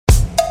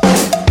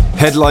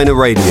Headliner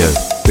Radio,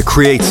 the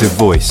creative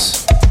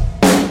voice.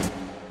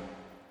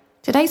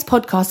 Today's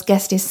podcast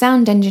guest is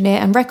sound engineer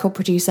and record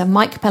producer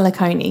Mike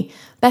Pelliconi,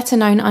 better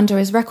known under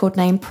his record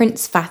name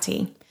Prince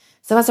Fatty.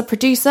 So as a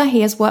producer, he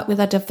has worked with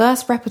a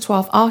diverse repertoire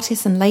of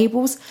artists and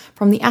labels,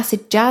 from the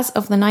acid jazz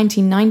of the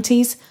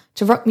 1990s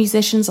to rock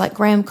musicians like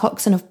Graham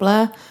Coxon of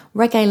Blur,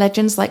 reggae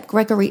legends like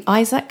Gregory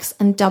Isaacs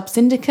and Dub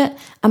Syndicate,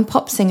 and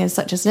pop singers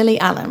such as Lily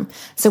Allen.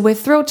 So we're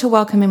thrilled to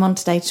welcome him on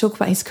today to talk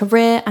about his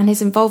career and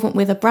his involvement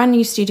with a brand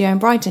new studio in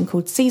Brighton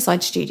called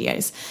Seaside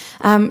Studios.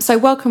 So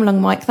welcome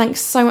along, Mike.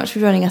 Thanks so much for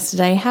joining us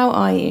today. How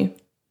are you?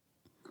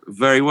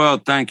 Very well,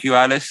 thank you,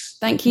 Alice.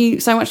 Thank you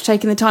so much for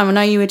taking the time. I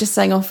know you were just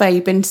saying off air,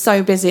 you've been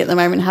so busy at the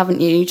moment, haven't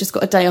you? You just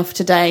got a day off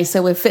today,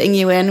 so we're fitting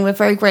you in. We're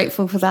very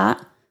grateful for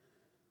that.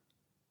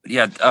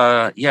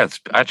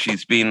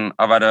 It's been,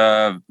 I've had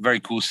a very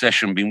cool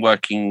session, been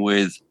working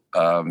with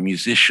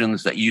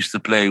musicians that used to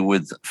play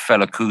with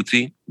Fela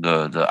Kuti,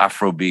 the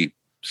Afrobeat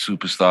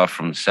superstar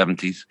from the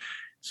 70s.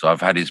 So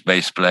I've had his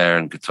bass player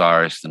and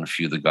guitarist and a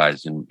few of the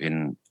guys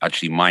in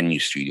actually my new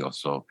studio.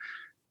 So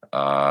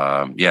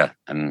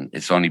and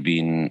it's only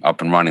been up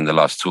and running the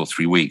last 2 or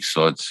 3 weeks.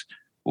 So it's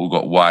all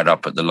got wired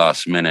up at the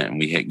last minute and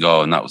we hit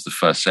go, and that was the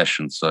first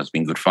session. So it's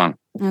been good fun.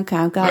 Okay,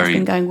 I'm glad it's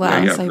been going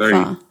well so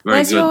far.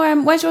 Where's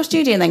your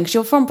studio then? Because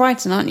you're from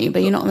Brighton, aren't you?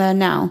 But you're not there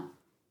now.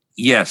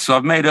 Yeah, so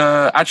I've made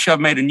a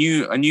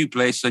new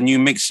place, a new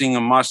mixing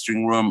and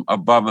mastering room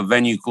above a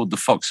venue called the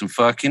Fox and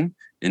Firkin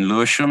in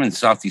Lewisham in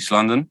Southeast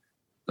London.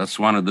 That's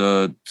one of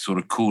the sort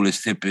of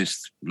coolest,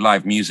 hippest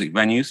live music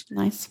venues.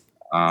 Nice.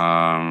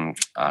 A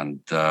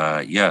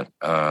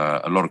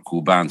lot of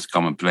cool bands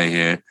come and play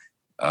here.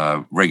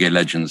 Reggae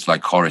legends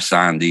like Horace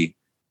Andy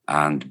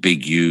and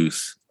Big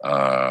Youth.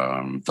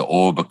 The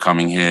Orb are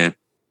coming here,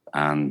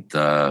 and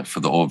for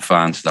the Orb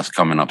fans, that's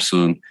coming up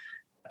soon.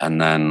 And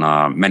then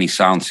many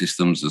sound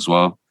systems as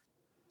well.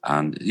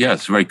 And yeah,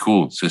 it's very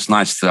cool. So it's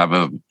nice to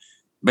have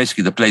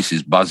basically the place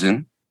is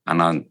buzzing,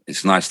 and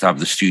it's nice to have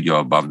the studio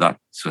above that.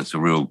 So it's a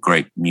real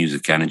great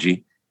music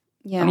energy.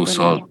 Yeah, and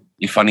also, brilliant.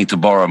 If I need to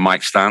borrow a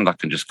mic stand, I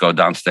can just go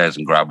downstairs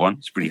and grab one.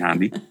 It's pretty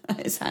handy.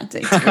 It's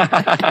handy.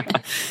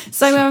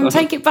 So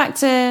take it back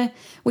to,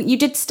 well, you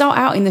did start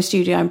out in the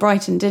studio in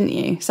Brighton, didn't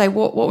you? So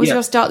what was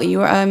your start? That you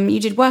were you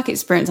did work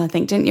experience, I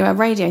think, didn't you? At a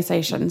radio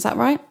station, is that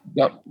right?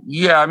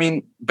 Yeah. I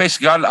mean,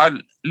 basically, I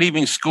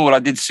leaving school, I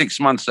did 6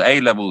 months at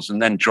A-levels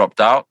and then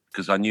dropped out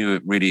because I knew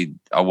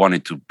I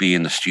wanted to be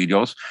in the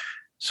studios.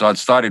 So I'd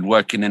started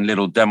working in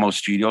little demo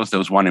studios. There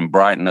was one in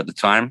Brighton at the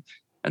time,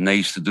 and they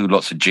used to do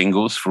lots of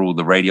jingles for all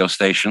the radio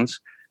stations.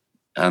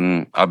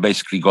 And I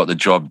basically got the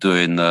job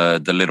doing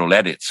the little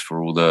edits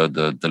for all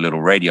the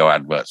little radio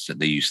adverts that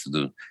they used to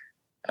do.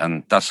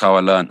 And that's how I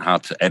learned how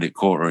to edit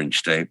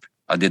 1/4-inch tape.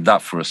 I did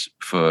that for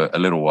a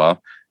little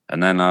while.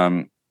 And then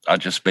I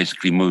just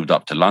basically moved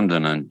up to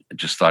London and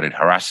just started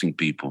harassing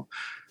people,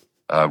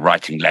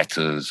 writing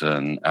letters.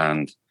 And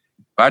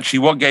actually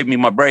what gave me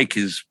my break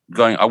is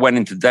I went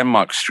into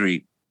Denmark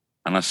Street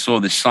and I saw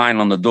this sign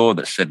on the door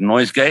that said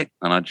noise gate.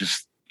 And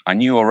I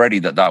knew already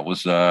that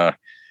was an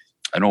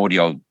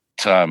audio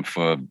term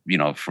for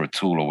a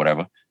tool or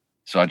whatever.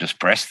 So I just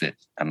pressed it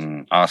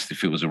and asked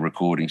if it was a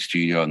recording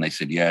studio, and they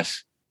said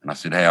yes. And I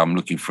said, hey, I'm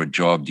looking for a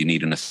job. Do you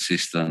need an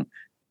assistant?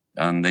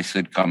 And they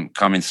said,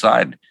 come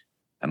inside.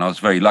 And I was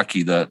very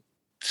lucky that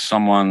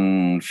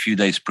someone a few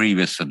days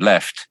previous had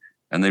left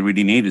and they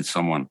really needed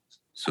someone.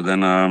 So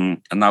then,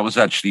 and that was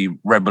actually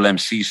Rebel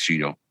MC's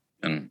studio.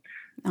 And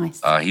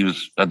nice. He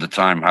was at the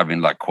time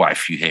having like quite a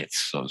few hits.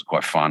 So it was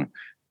quite fun.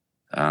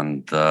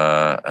 And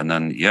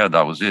then,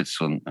 that was it.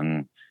 So,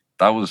 and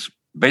that was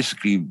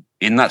basically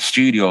in that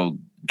studio,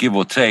 give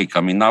or take.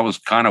 I mean, that was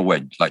kind of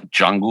where like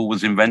jungle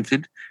was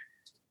invented.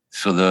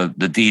 So the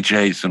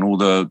DJs and all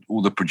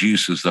the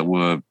producers that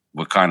were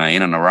kind of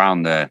in and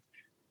around there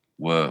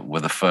were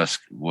the first.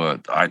 Were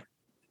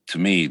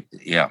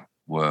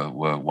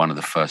one of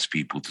the first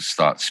people to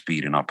start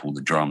speeding up all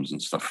the drums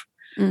and stuff.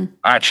 I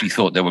actually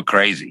thought they were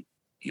crazy,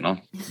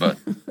 but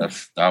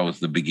that was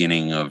the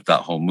beginning of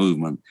that whole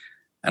movement.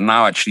 And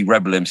now actually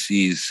Rebel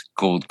MC is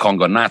called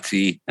Congo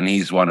Natty, and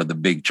he's one of the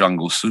big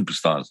jungle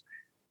superstars.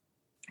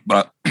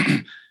 But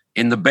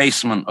in the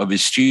basement of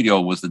his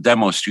studio was the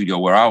demo studio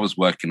where I was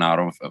working out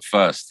of at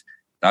first.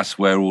 That's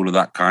where all of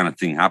that kind of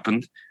thing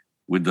happened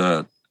with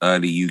the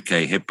early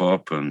UK hip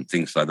hop and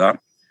things like that.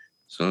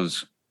 So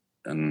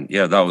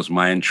that was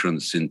my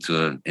entrance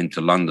into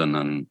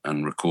London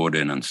and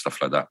recording and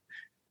stuff like that.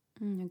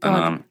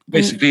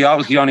 Basically, I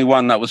was the only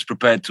one that was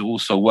prepared to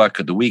also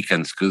work at the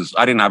weekends because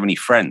I didn't have any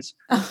friends.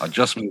 I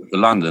just moved to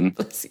London.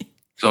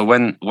 So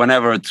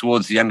whenever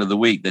towards the end of the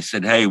week, they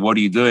said, hey, what are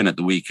you doing at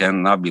the weekend?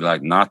 And I'd be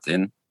like,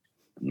 nothing.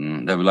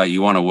 And they were like,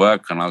 you want to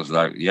work? And I was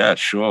like, yeah,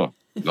 sure.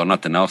 Got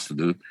nothing else to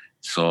do.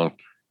 So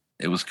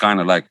it was kind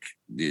of like,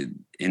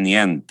 in the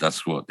end,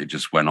 that's what it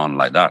just went on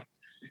like that.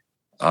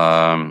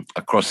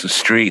 Across the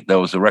street, there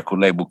was a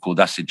record label called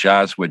Acid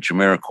Jazz where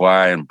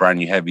Jamiroquai and Brand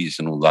New Heavies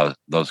and all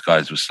those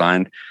guys were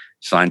signed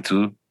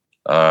to.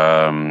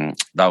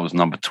 That was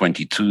number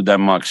 22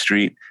 Denmark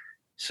Street.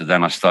 So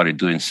then I started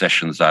doing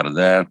sessions out of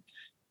there,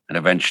 and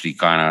eventually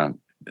I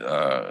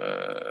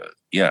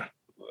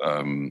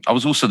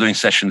was also doing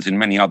sessions in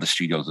many other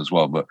studios as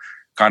well, but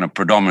kind of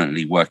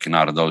predominantly working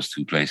out of those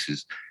two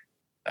places.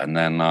 And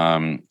then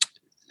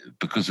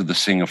because of the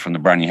singer from the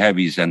Brand New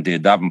Heavies,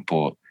 Andia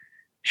Davenport,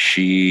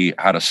 she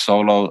had a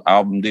solo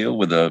album deal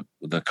with a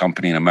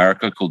company in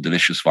America called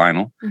Delicious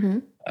Vinyl. Mm-hmm.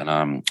 And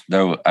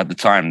at the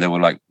time, they were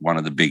like one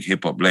of the big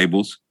hip hop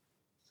labels.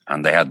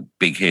 And they had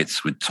big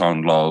hits with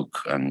Tone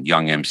Loc and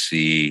Young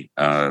MC,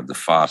 The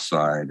Far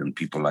Side, and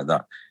people like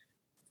that.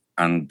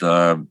 And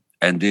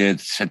they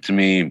said to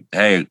me,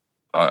 "Hey,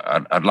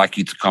 I'd like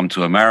you to come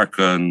to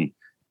America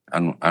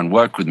and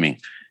work with me."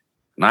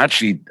 And I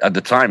actually, at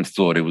the time,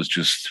 thought it was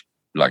just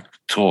like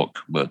talk.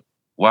 But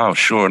wow,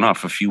 sure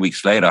enough, a few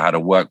weeks later, I had a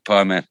work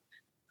permit,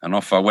 and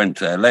off I went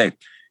to LA.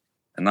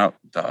 And I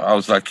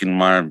was like in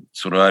my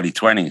sort of early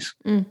 20s.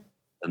 Mm.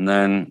 And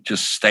then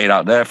just stayed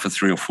out there for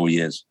 3 or 4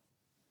 years.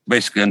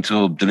 Basically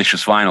until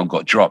Delicious Vinyl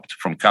got dropped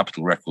from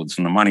Capitol Records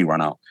and the money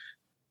ran out.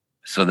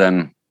 So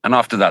then, and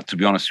after that, to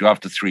be honest with you,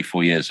 after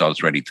 3-4 years, I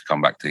was ready to come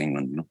back to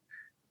England. You know?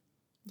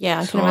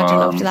 Yeah, I can imagine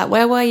after that.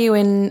 Where were you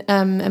in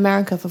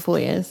America for 4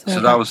 years? So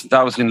that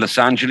was in Los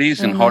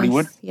Angeles, in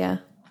Hollywood. Nice. Yeah.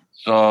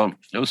 So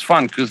it was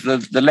fun because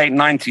the late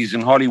 90s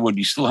in Hollywood,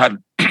 you still had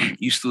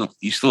you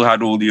still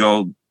had all the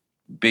old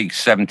big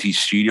 70s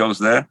studios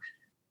there.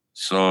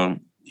 So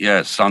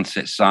yeah,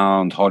 Sunset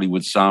Sound,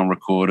 Hollywood Sound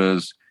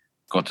Recorders.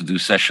 Got to do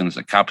sessions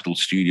at Capitol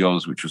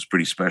Studios, which was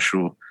pretty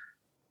special.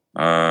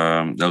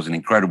 There was an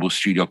incredible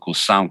studio called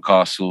Sound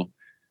Castle.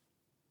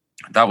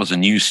 That was a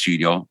new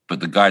studio,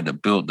 but the guy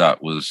that built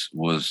that was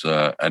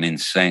an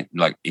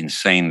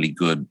insanely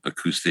good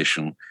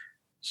acoustician.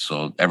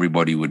 So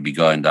everybody would be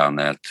going down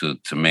there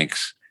to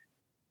mix.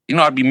 You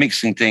know, I'd be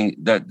mixing things.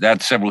 They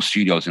had several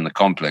studios in the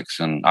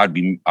complex, and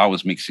I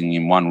was mixing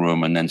in one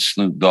room, and then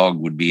Snoop Dogg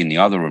would be in the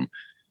other room.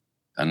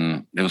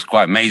 And it was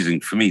quite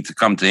amazing for me to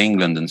come to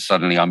England and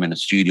suddenly I'm in a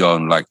studio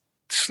and like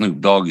Snoop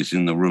Dogg is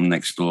in the room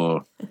next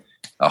door.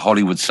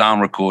 Hollywood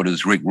Sound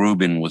Recorders, Rick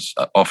Rubin was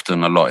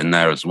often a lot in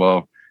there as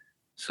well.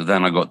 So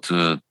then I got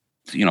to,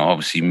 you know,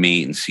 obviously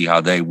meet and see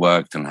how they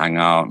worked and hang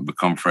out and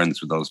become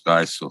friends with those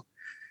guys. So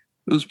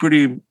it was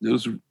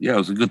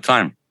a good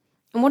time.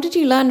 And what did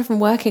you learn from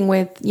working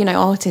with, you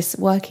know, artists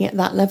working at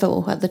that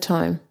level at the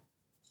time?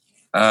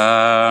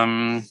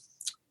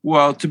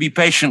 Well, to be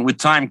patient with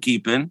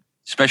timekeeping,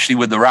 especially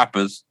with the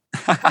rappers.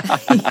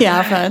 Yeah,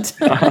 I've heard.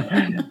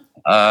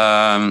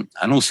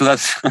 And also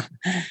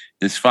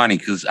it's funny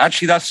because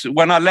actually that's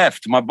when I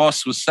left, my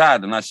boss was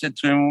sad and I said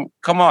to him,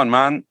 "Come on,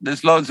 man,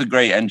 there's loads of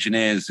great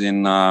engineers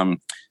in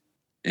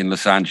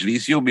Los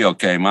Angeles. You'll be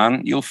okay,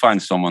 man. You'll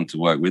find someone to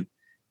work with."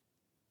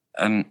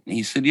 And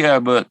he said, "Yeah,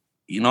 but,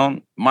 you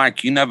know,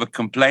 Mike, you never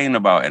complain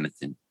about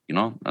anything, you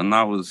know?" And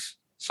that was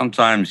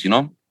sometimes, you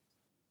know,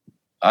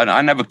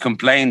 I never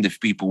complained if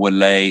people were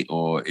late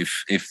or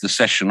if the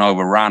session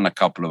overran a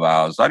couple of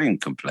hours. I didn't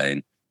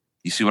complain.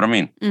 You see what I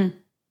mean? Mm.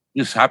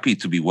 Just happy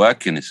to be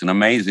working. It's an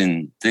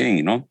amazing thing,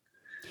 you know?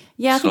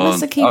 Yeah, I think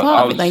that's the key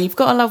part of it, though. You've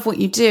got to love what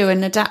you do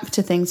and adapt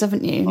to things,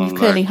 haven't you? You've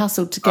clearly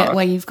hustled to get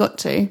where you've got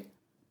to.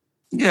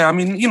 Yeah, I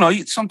mean, you know,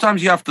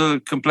 sometimes you have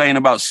to complain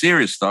about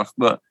serious stuff,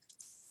 but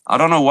I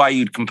don't know why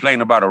you'd complain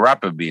about a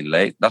rapper being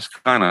late. That's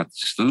kind of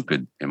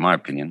stupid, in my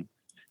opinion.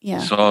 Yeah.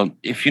 So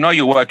if you know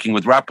you're working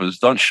with rappers,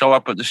 don't show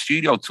up at the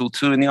studio till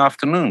 2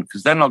 p.m.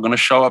 because they're not going to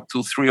show up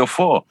till 3 or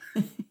 4,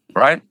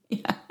 right?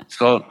 Yeah.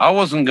 So I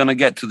wasn't going to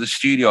get to the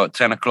studio at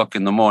 10 o'clock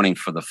in the morning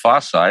for the Far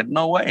Side.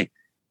 No way.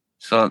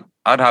 So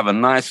I'd have a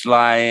nice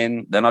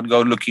lie-in, then I'd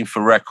go looking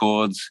for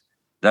records,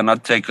 then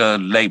I'd take a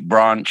late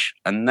brunch,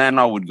 and then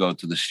I would go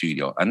to the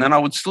studio. And then I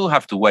would still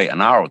have to wait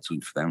an hour or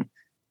two for them.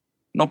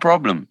 No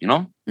problem, you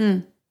know?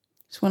 Mm.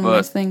 It's one of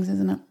those things,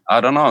 isn't it?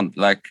 I don't know.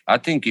 Like, I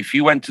think if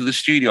you went to the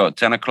studio at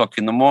 10 o'clock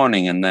in the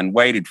morning and then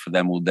waited for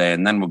them all day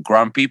and then were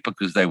grumpy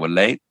because they were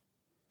late,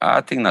 I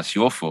think that's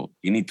your fault.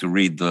 You need to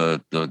read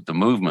the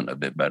movement a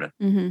bit better.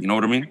 Mm-hmm. You know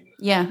what I mean?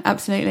 Yeah,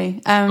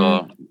 absolutely.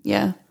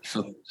 Yeah.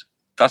 So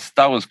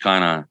that was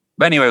kind of...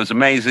 But anyway, it was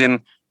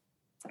amazing.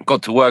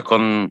 Got to work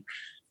on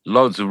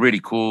loads of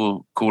really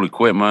cool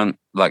equipment,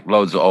 like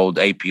loads of old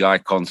API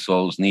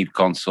consoles, Neve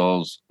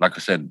consoles. Like I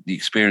said, the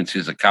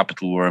experiences at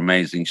Capitol were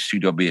amazing.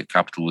 Studio B at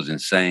Capitol was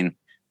insane.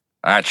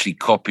 I actually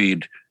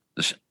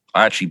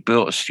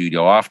built a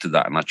studio after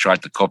that, and I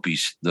tried to copy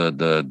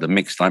the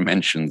mixed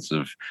dimensions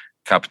of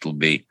Capitol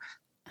B,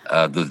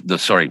 of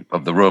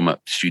the room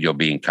at Studio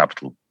B in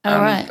Capitol. All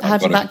right. How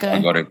did that go?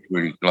 I got it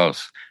really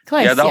close.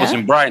 Yeah, that was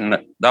in Brighton.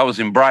 That was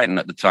in Brighton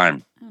at the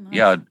time. Oh, nice.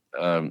 Yeah,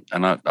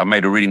 and I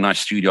made a really nice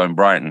studio in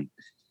Brighton.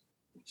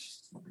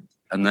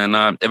 And then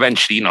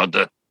eventually, you know,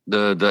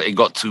 it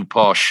got too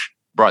posh.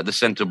 The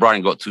centre of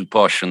Brighton got too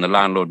posh, and the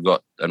landlord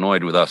got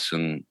annoyed with us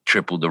and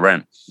tripled the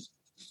rent.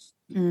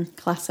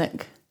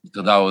 Classic.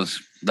 So that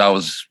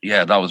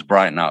was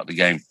Brighton out of the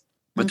game.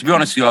 But to be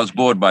honest with you, I was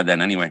bored by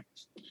then anyway.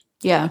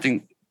 Yeah. I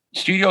think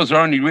studios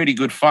are only really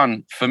good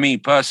fun for me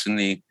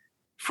personally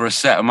for a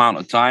set amount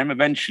of time.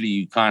 Eventually,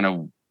 you kind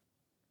of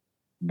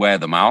wear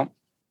them out.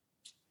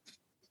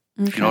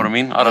 If you know what I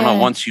mean? I don't know.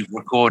 Once you've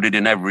recorded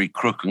in every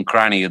crook and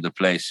cranny of the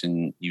place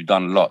and you've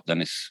done a lot,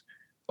 then it's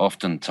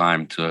often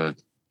time to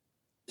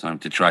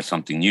try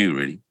something new,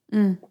 really.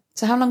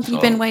 So how long have you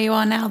been where you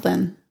are now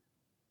then?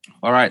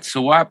 All right.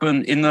 So what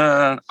happened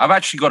I've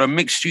actually got a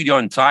mixed studio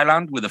in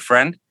Thailand with a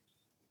friend,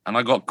 and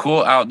I got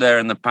caught out there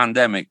in the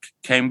pandemic,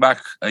 came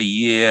back a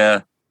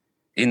year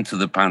into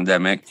the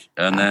pandemic,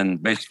 and then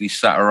basically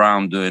sat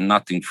around doing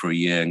nothing for a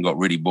year and got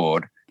really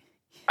bored.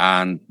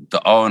 And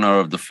the owner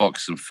of the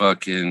Fox and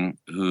Firkin,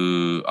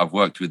 who I've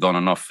worked with on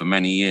and off for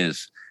many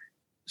years,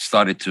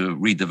 started to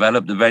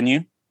redevelop the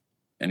venue.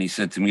 And he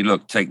said to me,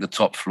 look, take the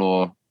top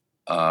floor.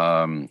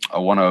 I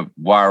want to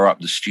wire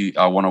up the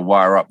studio. I want to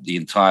wire up the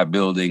entire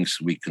building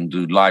so we can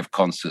do live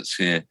concerts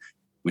here,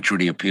 which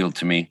really appealed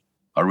to me.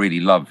 I really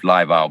love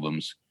live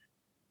albums.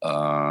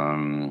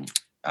 And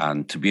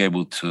to be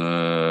able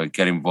to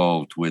get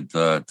involved with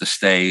the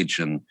stage,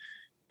 and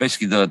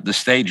basically the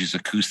stage is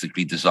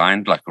acoustically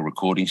designed like a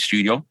recording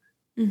studio.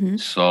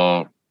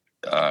 So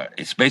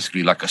it's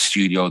basically like a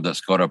studio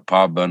that's got a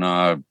pub and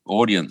a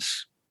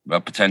audience,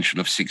 a potential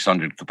of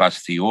 600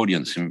 capacity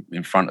audience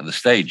in front of the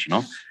stage, you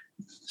know?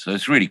 So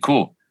it's really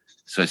cool.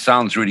 So it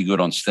sounds really good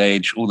on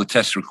stage. All the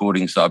test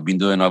recordings that I've been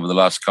doing over the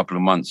last couple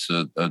of months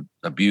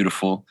are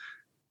beautiful.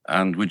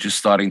 And we're just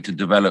starting to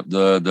develop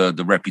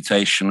the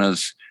reputation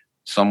as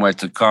somewhere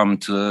to come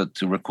to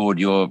record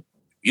your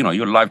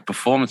live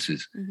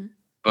performances,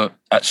 but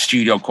at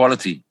studio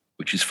quality,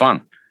 which is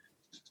fun.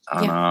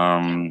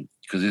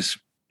 Because it's,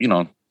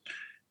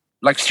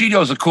 like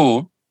studios are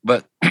cool,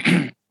 but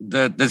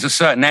there's a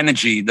certain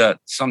energy that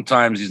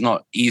sometimes is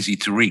not easy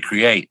to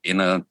recreate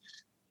in a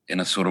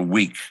sort of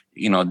weak,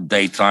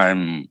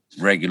 daytime,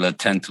 regular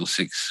 10 till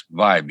 6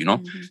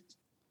 vibe,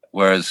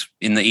 Whereas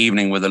in the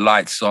evening with the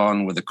lights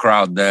on, with the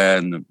crowd there,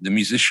 and the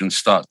musicians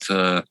start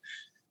to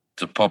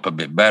pop a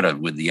bit better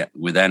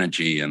with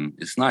energy, and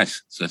it's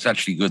nice. So it's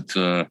actually good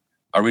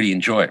I really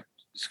enjoy it.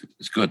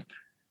 It's good.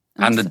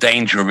 And the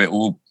danger of it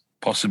all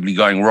possibly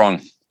going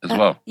wrong as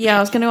well. Yeah, I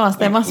was going to ask,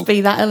 there must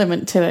be that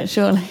element to it,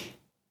 surely.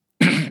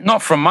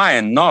 Not from my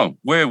end, no.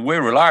 We're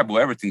reliable,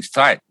 everything's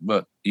tight.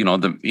 But, at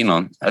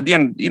the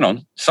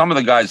end, some of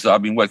the guys that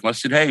I've been working with, I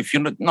said, hey, if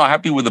you're not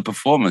happy with the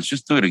performance,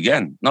 just do it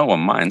again. No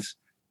one minds.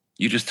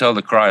 You just tell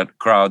the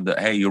crowd that,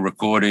 hey, you're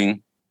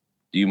recording.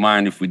 Do you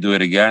mind if we do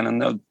it again?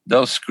 And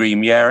they'll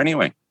scream, yeah,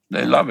 anyway.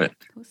 They love it,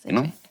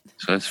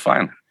 So it's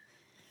fine.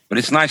 But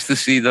it's nice to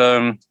see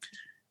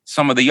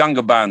some of the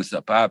younger bands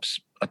that perhaps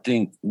I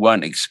think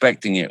weren't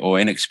expecting it, or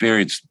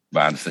inexperienced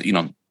bands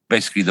that,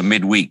 basically the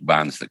midweek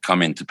bands that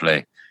come into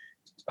play.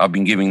 I've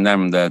been giving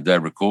them their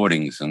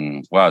recordings,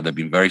 and wow, they've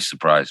been very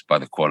surprised by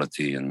the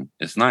quality, and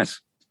it's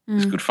nice.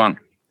 It's good fun.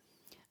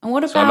 And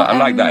what about? So I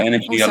like that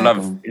energy. I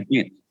love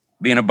it.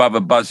 Being above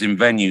a buzzing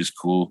venue is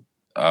cool.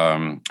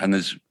 And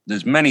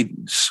there's many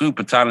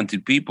super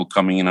talented people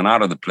coming in and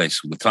out of the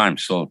place all the time.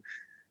 So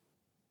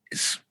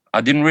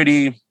I didn't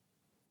really,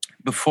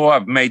 before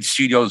I've made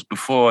studios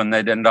before, and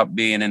they'd end up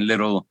being in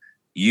little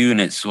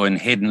units or in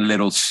hidden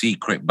little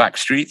secret back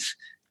streets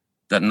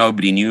that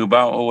nobody knew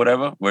about or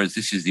whatever. Whereas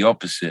this is the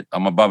opposite.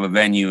 I'm above a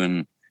venue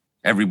and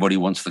everybody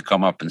wants to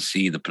come up and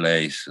see the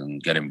place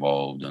and get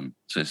involved. And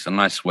so it's a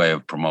nice way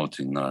of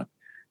promoting the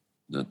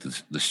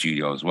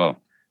studio as well.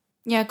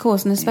 Yeah, of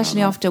course, and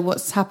especially after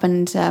what's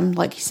happened,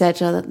 like you said,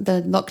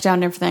 the lockdown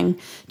and everything.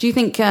 Do you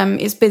think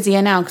it's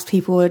busier now because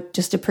people are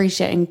just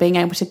appreciating being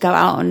able to go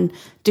out and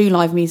do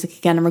live music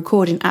again and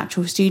record in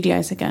actual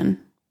studios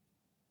again?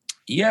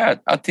 Yeah,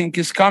 I think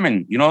it's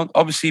coming.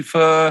 Obviously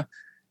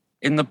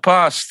in the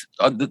past,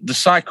 the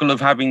cycle of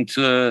having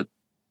to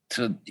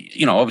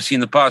obviously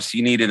in the past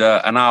you needed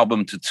an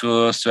album to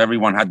tour, so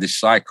everyone had this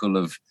cycle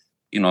of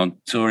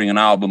touring an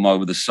album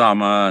over the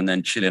summer and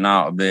then chilling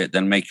out a bit,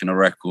 then making a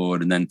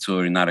record and then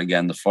touring that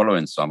again the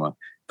following summer.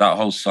 That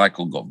whole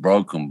cycle got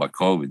broken by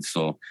COVID.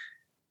 So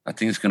I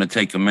think it's going to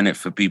take a minute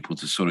for people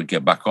to sort of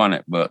get back on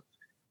it. But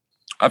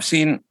I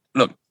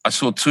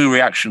saw two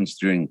reactions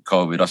during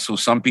COVID. I saw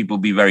some people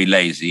be very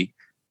lazy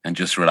and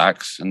just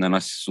relax. And then I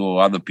saw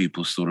other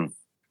people sort of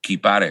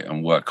keep at it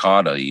and work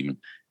harder even.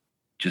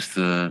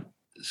 So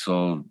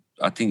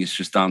I think it's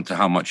just down to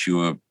how much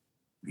you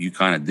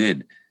kind of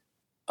did.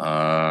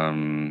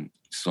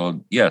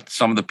 So yeah,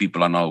 some of the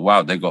people I know,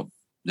 wow, they've got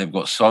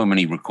so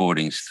many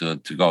recordings to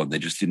go. They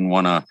just didn't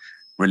want to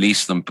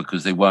release them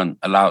because they weren't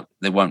allowed.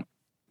 They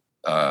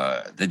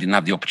didn't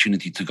have the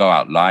opportunity to go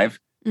out live.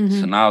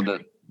 So now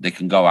that they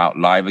can go out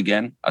live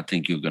again, I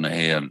think you're going to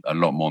hear a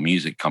lot more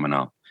music coming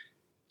out.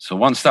 So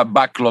once that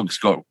backlog's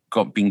got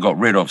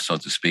rid of, so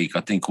to speak, I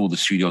think all the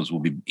studios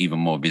will be even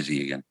more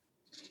busy again.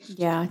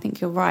 Yeah, I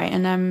think you're right.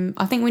 And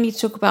I think we need to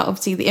talk about,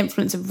 obviously, the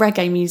influence of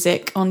reggae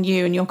music on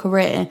you and your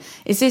career.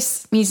 Is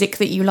this music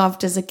that you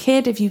loved as a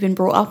kid? Have you been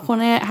brought up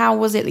on it? How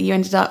was it that you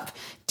ended up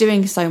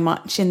doing so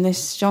much in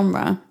this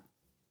genre?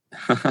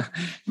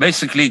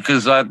 Basically,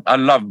 because I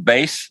love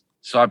bass.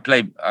 So I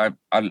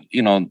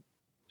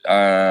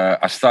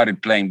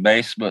started playing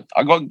bass, but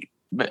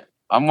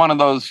I'm one of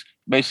those,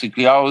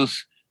 basically, I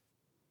was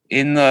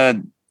in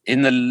the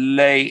in the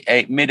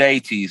mid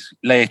 80s,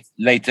 late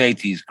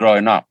 80s,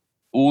 growing up,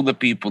 all the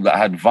people that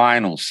had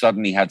vinyls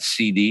suddenly had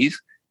CDs,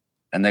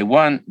 and they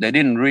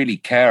didn't really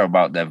care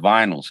about their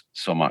vinyls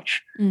so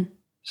much.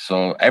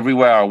 So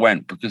everywhere I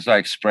went, because I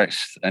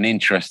expressed an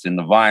interest in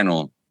the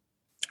vinyl,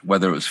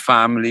 whether it was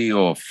family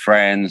or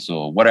friends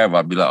or whatever,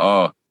 I'd be like,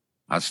 oh,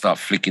 I'd start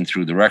flicking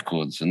through the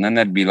records. And then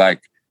they'd be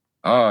like,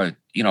 oh,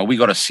 we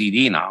got a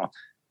CD now.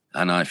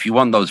 And if you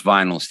want those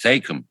vinyls,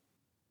 take them.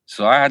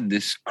 So I had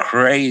this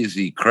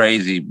crazy,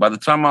 by the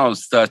time I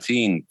was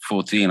 13,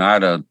 14, I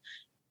had a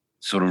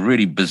sort of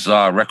really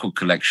bizarre record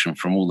collection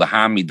from all the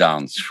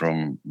hand-me-downs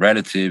from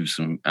relatives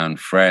and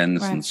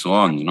friends and so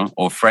on,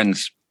 or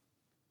friends,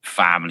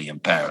 family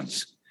and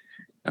parents.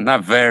 And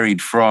that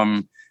varied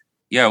from,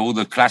 all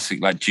the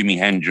classic like Jimi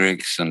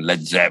Hendrix and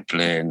Led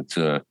Zeppelin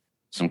to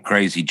some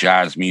crazy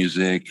jazz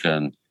music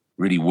and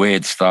really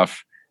weird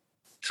stuff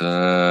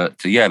to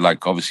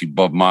like obviously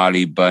Bob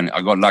Marley. But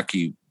I got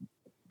lucky.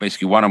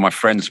 Basically, one of my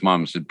friend's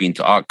mums had been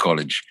to art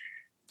college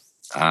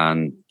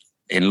and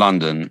in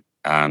London,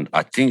 and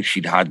I think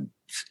she'd had,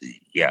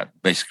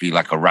 basically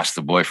like a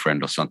Rasta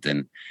boyfriend or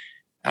something.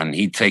 And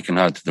he'd taken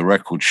her to the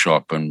record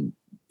shop and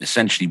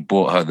essentially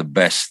bought her the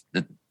best.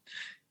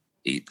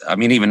 I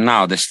mean, even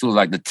now, there's still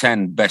like the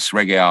 10 best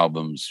reggae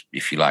albums,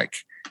 if you like.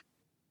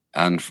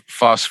 And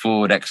fast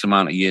forward X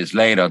amount of years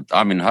later,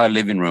 I'm in her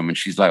living room and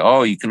she's like,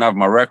 oh, you can have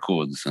my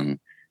records. And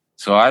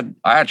so I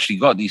actually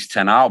got these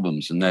 10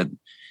 albums, and they're,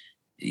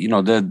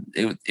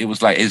 it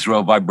was like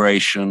Israel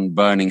Vibration,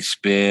 Burning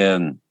Spear,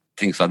 and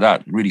things like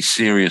that, really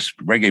serious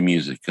reggae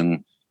music.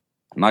 And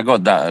I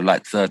got that at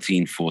like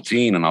 13,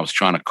 14, and I was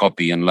trying to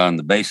copy and learn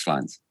the bass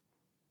lines.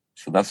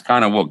 So that's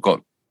kind of what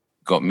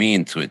got me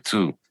into it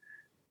too.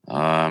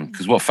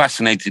 Because what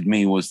fascinated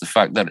me was the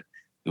fact that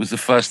it was the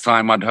first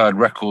time I'd heard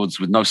records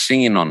with no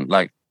singing on,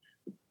 like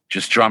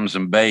just drums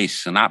and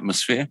bass and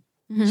atmosphere.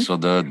 Mm-hmm. So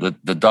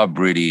the dub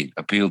really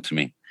appealed to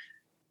me.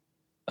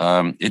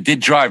 It did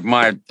drive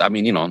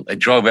it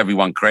drove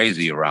everyone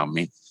crazy around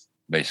me,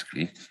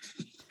 basically.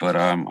 But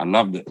I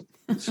loved it.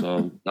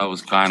 So that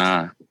was kind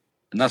of,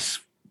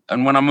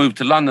 and when I moved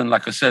to London,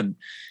 like I said,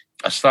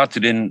 I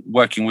started in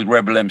working with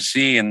Rebel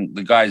MC, and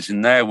the guys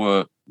in there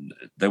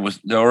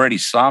they're already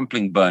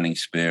sampling Burning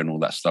Spear and all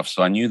that stuff.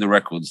 So I knew the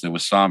records they were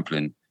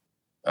sampling.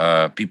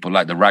 People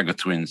like the Ragga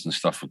Twins and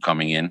stuff were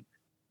coming in.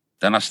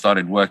 Then I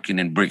started working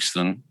in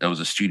Brixton. There was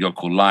a studio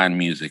called Lion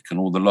Music, and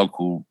all the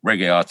local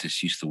reggae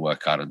artists used to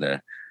work out of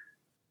there.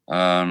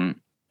 And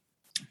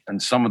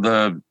some of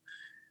the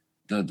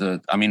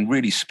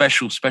really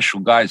special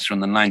guys from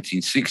the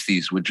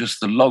 1960s were just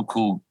the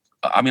local.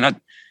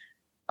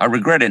 I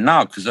regret it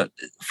now because,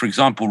 for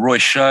example, Roy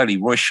Shirley.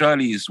 Roy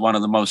Shirley is one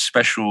of the most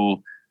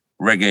special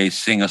reggae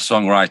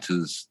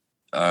singer-songwriters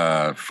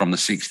from the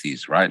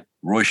 60s, right?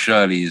 Roy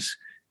Shirley is,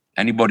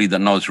 anybody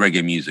that knows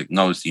reggae music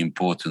knows the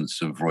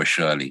importance of Roy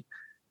Shirley.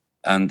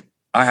 And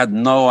I had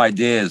no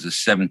idea as a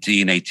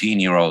 17,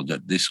 18-year-old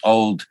that this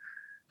old,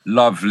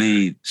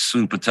 lovely,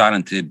 super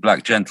talented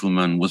black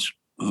gentleman was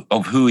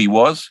of who he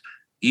was.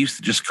 He used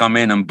to just come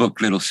in and book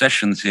little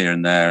sessions here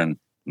and there, and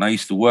I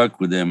used to work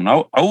with him, and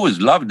I always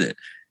loved it.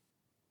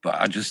 But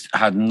I just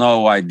had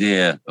no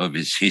idea of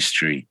his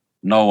history.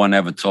 No one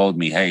ever told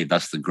me, hey,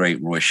 that's the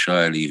great Roy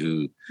Shirley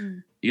who,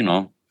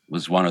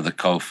 was one of the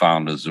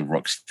co-founders of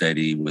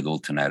Rocksteady with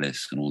Alton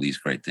Ellis and all these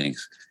great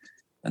things.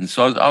 And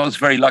so I was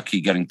very lucky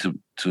getting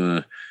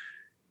to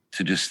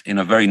just, in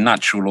a very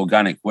natural,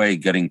 organic way,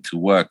 getting to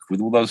work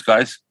with all those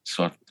guys.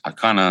 So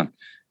I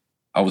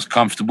was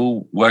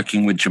comfortable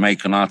working with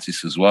Jamaican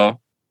artists as well.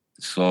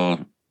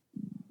 So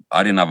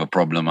I didn't have a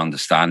problem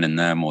understanding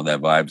them or their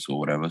vibes or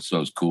whatever. So it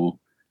was cool.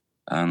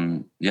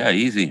 And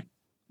easy.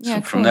 Yeah,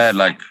 so from there,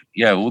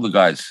 all the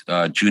guys,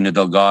 Junior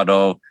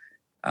Delgado,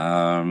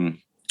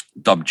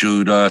 Dub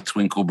Judah,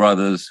 Twinkle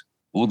Brothers,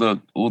 all the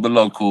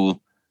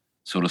local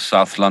sort of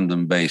South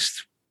London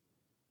based,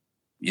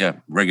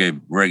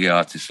 reggae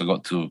artists I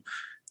got to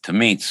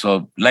meet.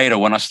 So later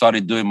when I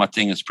started doing my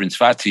thing as Prince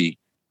Fatty,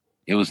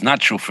 it was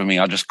natural for me.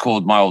 I just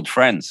called my old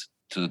friends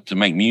to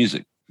make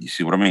music. You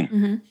see what I mean?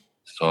 Mm-hmm.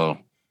 So,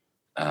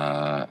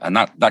 and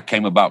that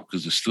came about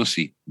because of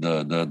Stussy,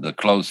 the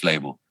clothes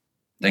label.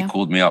 They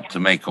called me up to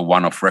make a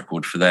one-off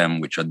record for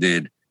them, which I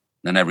did.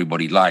 Then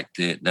everybody liked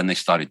it. Then they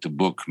started to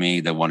book me.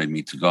 They wanted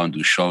me to go and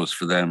do shows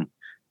for them.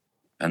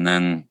 And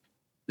then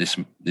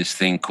this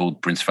thing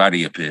called Prince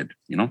Fatty appeared,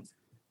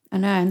 I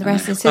know, and the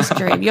rest is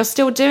history. You're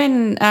still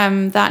doing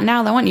that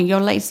now, though, aren't you?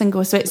 Your latest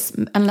single, so it's,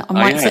 am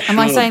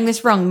I saying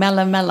this wrong?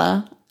 Mella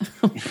Mella.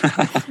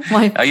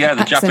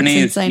 The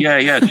Japanese. Insane.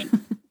 Yeah.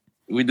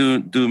 We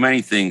do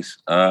many things.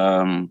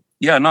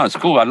 It's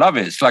cool. I love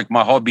it. It's like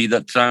my hobby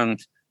that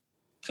turned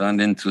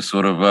into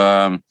sort of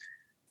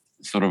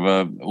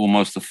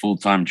almost a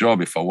full-time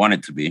job if I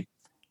wanted to be.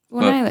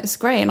 Well, no, that's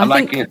great. And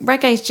I think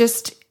reggae's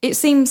just, it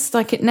seems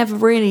like it never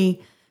really,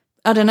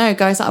 I don't know,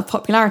 goes out of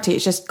popularity.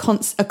 It's just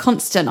a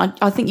constant.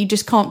 I think you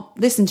just can't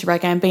listen to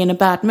reggae and be in a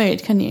bad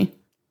mood, can you?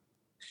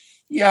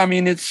 Yeah, I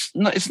mean, it's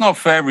not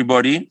for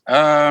everybody.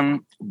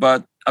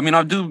 But I mean,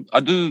 I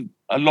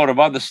a lot of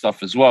other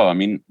stuff as well. I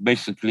mean,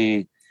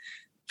 basically,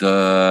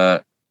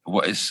 it's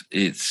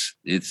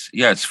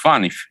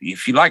fun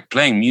if you like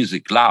playing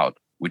music loud,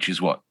 which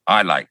is what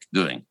I like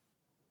doing.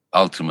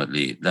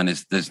 Ultimately, then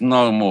there's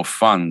no more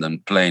fun than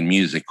playing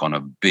music on a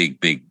big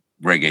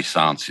reggae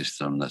sound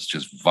system that's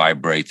just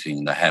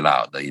vibrating the hell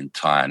out the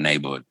entire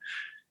neighborhood.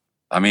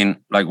 I mean,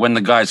 like when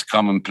the guys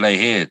come and play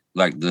here,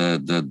 like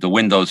the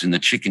windows in the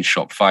chicken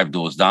shop 5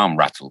 doors down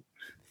rattle,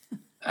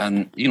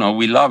 and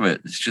we love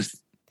it. It's just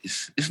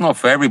it's not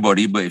for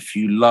everybody, but if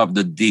you love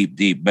the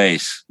deep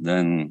bass,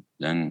 then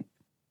and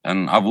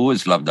I've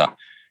always loved that.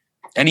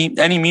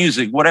 Any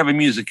music, whatever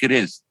music it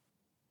is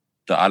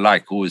that I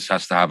like, always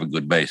has to have a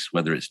good bass,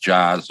 whether it's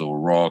jazz or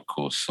rock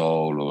or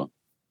soul or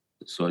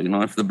so.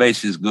 If the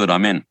bass is good,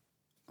 I'm in.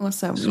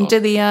 Awesome. So, do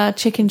the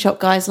chicken shop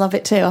guys love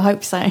it too? I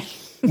hope so.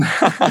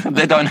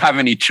 They don't have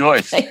any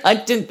choice. I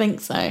didn't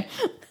think so.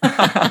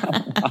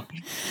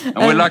 And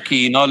we're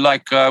lucky,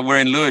 we're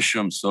in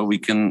Lewisham, so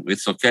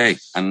it's okay.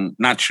 And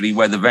naturally,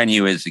 where the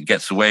venue is, it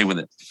gets away with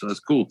it. So it's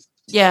cool.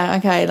 Yeah,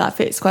 okay, that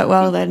fits quite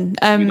well then.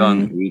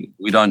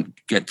 We don't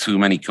get too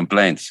many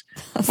complaints.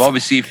 But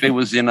obviously, if it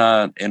was in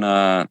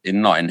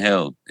Notting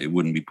Hill, it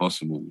wouldn't be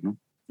possible.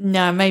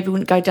 No, maybe it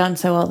wouldn't go down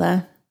so well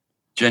there.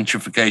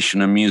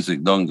 Gentrification and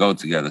music don't go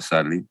together,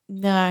 sadly.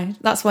 No,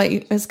 that's why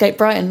you escaped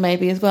Brighton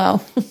maybe as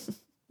well.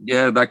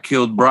 Yeah, that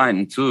killed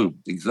Brighton too.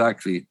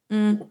 Exactly.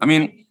 I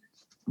mean,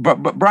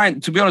 but Brighton,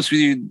 to be honest with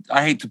you,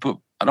 I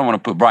don't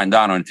want to put Brighton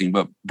down or anything,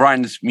 but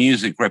Brighton's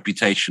music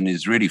reputation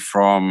is really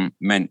from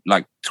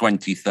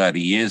 20,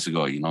 30 years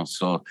ago,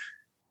 So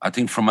I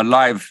think from a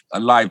live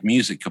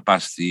music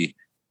capacity,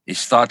 it's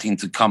starting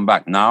to come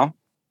back now.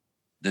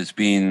 There's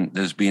been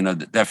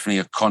definitely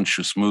a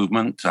conscious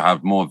movement to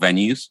have more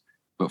venues.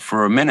 But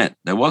for a minute,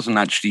 there wasn't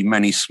actually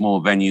many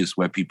small venues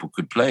where people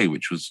could play,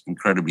 which was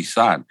incredibly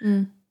sad.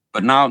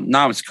 But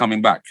now it's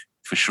coming back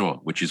for sure,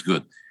 which is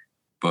good.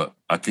 But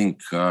I think,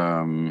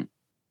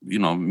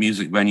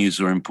 music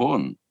venues are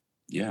important.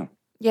 Yeah.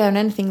 Yeah, and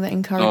anything that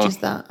encourages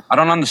that. I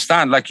don't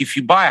understand. Like, if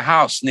you buy a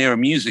house near a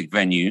music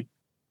venue,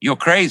 you're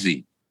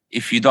crazy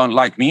if you don't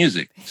like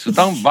music. So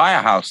don't buy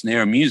a house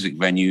near a music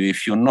venue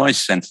if you're noise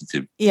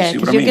sensitive. Yeah,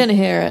 because you're going to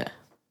hear it.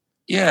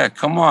 Yeah,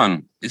 come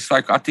on. It's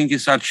like, I think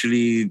it's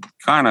actually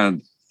kind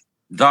of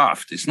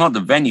daft. It's not the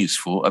venue's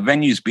fault. A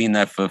venue's been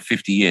there for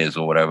 50 years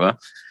or whatever.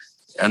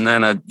 And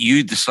then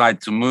you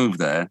decide to move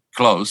there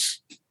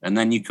close and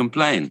then you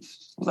complain.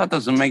 Well, that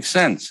doesn't make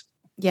sense.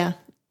 Yeah,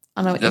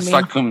 I know what That's you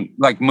mean. That's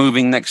like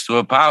moving next to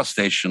a power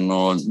station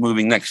or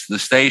moving next to the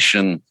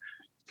station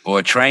or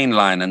a train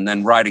line and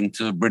then riding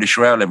to British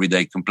Rail every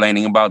day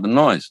complaining about the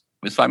noise.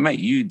 It's like, mate,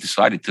 you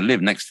decided to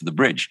live next to the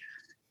bridge.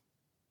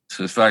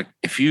 So it's like,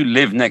 if you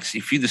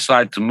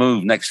decide to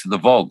move next to the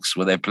Volks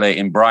where they play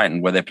in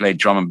Brighton, where they play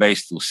drum and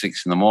bass till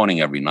 6 a.m.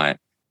 every night,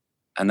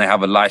 and they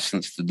have a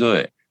license to do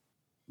it,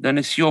 then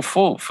it's your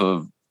fault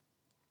for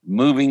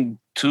moving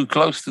too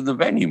close to the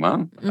venue,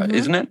 man.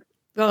 Isn't it?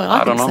 Well,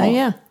 I think don't know. So,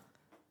 yeah.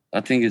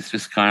 I think it's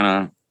just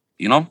kind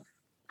of,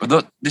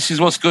 but this is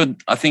what's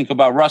good, I think,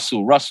 about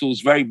Russell. Russell's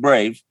very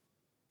brave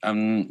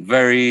and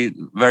very,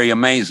 very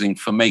amazing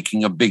for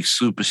making a big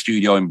super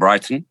studio in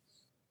Brighton.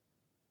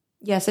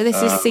 Yeah, so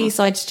this is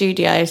Seaside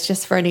Studios,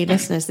 just for any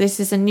listeners. This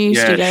is a new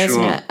studio,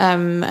 isn't it?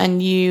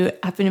 And you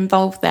have been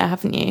involved there,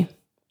 haven't you?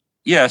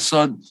 Yeah,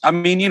 so, I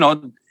mean,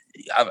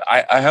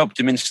 I helped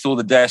him install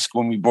the desk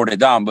when we brought it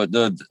down, but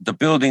the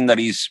building that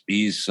he's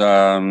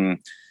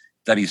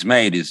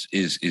made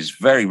is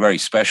very, very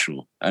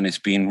special, and it's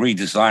been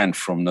redesigned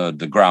from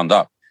the ground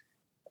up.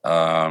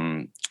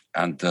 And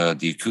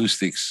the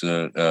acoustics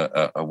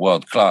are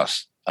world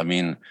class. I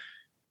mean,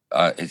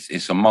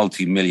 it's a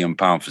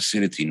multi-million-pound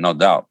facility, no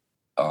doubt.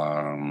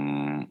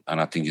 And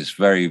I think it's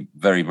very,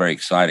 very, very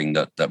exciting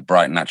that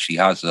Brighton actually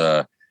has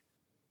a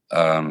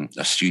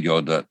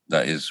studio that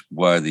is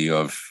worthy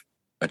of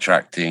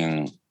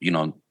attracting,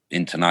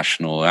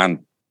 international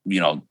and,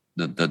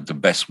 the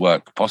best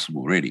work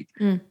possible, really.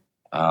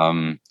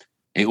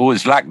 It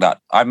always lacked that.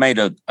 I made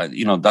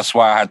that's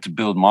why I had to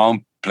build my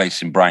own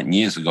place in Brighton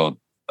years ago,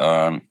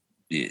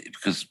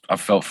 because I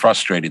felt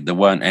frustrated. There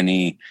weren't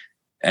any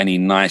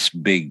nice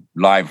big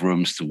live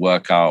rooms to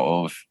work out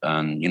of.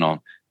 And,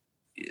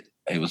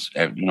 it was,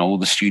 all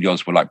the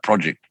studios were like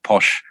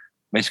posh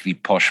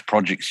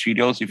project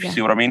studios, if you see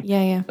what I mean.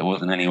 Yeah. There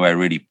wasn't anywhere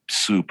really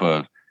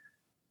super,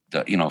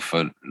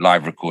 for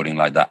live recording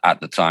like that at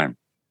the time.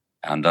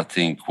 And I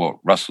think what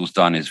Russell's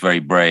done is very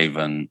brave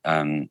and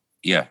I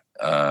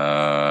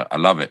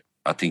love it.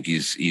 I think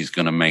he's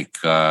going to make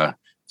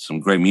some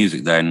great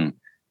music there. And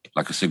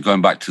like I said,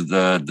 going back to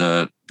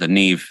the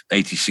Neve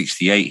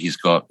 8068, he's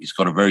got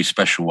a very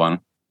special one.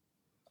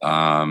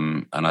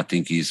 And I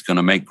think he's going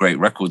to make great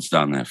records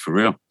down there for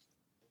real.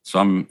 So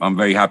I'm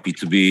very happy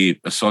to be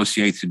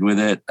associated with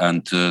it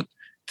and to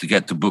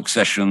get to book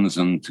sessions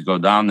and to go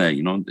down there.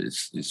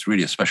 It's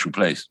really a special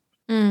place.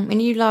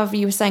 And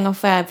you were saying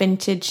off air,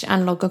 vintage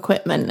analog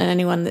equipment, and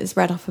anyone that's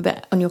read up a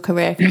bit on your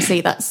career can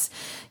see that's,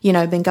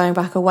 been going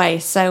back a way.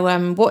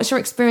 So what's your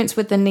experience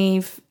with the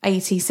Neve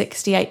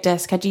 8068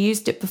 desk? Had you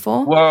used it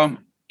before? Well,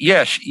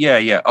 yes,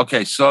 yeah.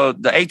 Okay, so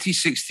the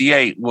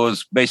 8068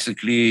 was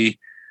basically,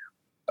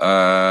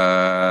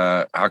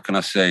 how can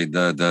I say,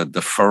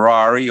 the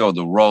Ferrari or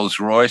the Rolls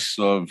Royce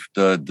of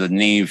the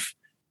Neve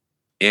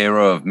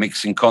era of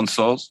mixing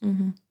consoles.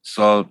 Mm-hmm.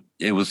 So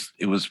it was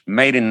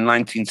made in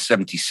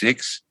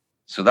 1976.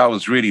 So that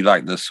was really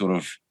like the sort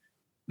of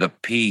the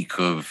peak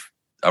of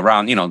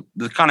around,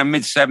 the kind of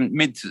mid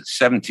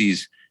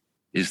 70s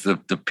is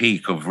the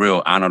peak of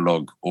real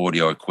analog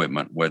audio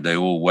equipment, where they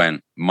all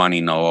went money,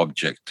 no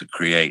object to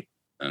create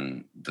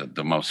and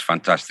the most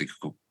fantastic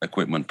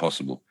equipment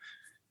possible.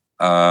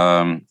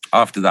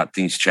 After that,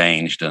 things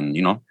changed, and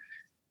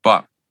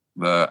but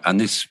and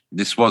this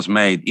was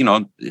made.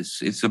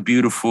 It's a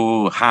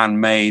beautiful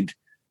handmade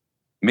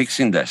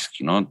mixing desk.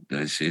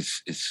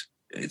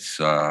 It's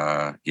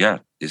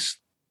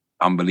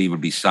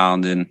unbelievably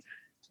sounding,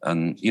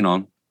 and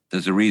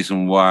there's a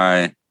reason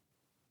why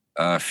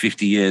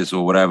 50 years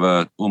or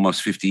whatever,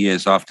 almost 50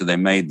 years after they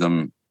made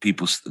them,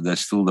 they're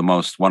still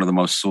one of the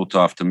most sought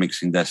after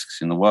mixing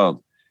desks in the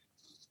world.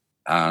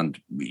 And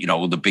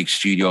all the big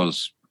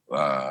studios,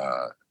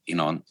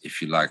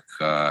 if you like,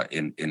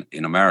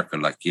 in America,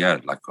 like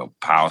a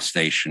Power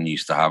Station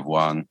used to have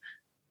one,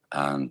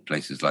 and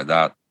places like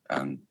that,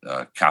 and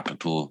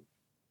Capitol,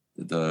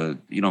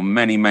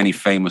 many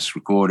famous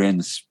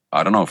recordings.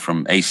 I don't know,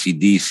 from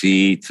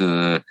AC/DC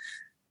to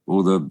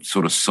all the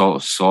sort of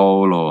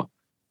soul, or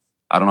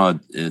I don't know.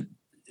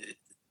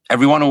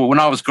 Everyone, when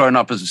I was growing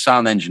up as a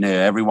sound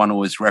engineer, everyone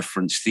always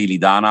referenced Steely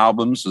Dan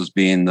albums as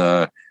being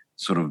the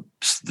sort of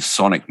the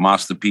sonic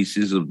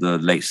masterpieces of the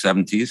late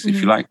 70s,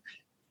 if you like.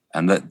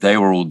 And that they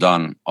were all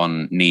done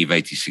on Neve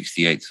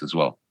 8068s as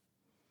well.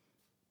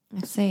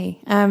 I see.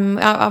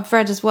 I've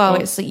read as well,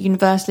 it's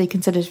universally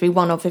considered to be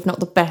one of, if not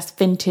the best,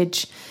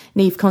 vintage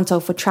Neve console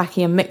for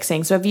tracking and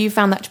mixing. So have you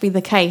found that to be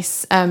the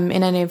case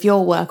in any of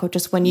your work, or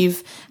just when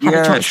you've had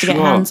a chance to get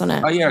hands on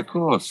it? Oh, yeah, of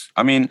course.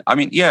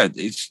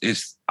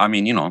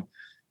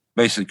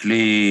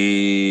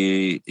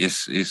 Basically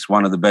it's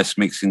one of the best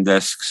mixing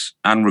desks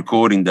and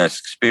recording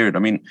desks, period. I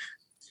mean,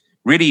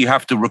 really, you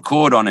have to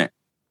record on it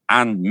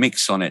and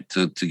mix on it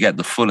to get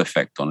the full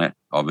effect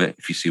of it,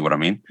 if you see what I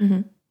mean.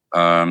 Mm-hmm.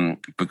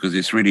 Because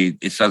it's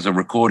as a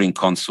recording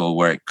console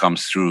where it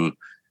comes through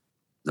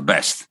the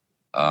best,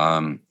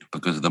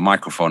 because the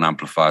microphone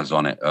amplifiers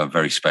on it are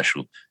very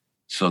special.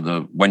 So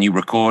when you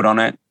record on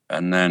it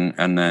and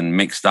then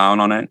mix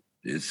down on it,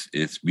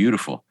 it's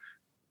beautiful.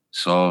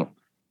 So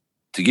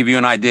to give you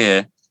an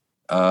idea,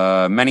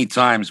 many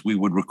times I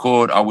would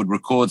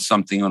record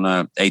something on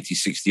a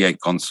 8068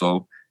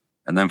 console,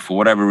 and then for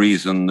whatever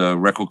reason, the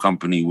record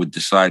company would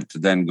decide to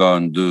then go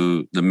and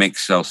do the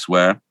mix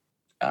elsewhere.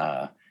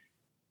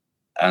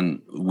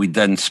 And we'd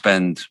then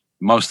spend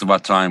most of our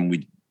time,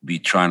 we'd be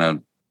trying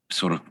to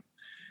sort of,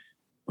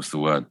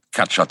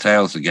 catch our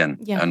tails again.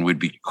 Yeah. And we'd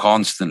be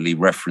constantly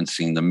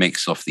referencing the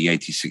mix off the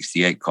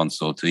 8068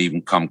 console to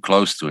even come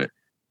close to it.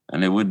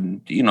 And it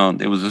would,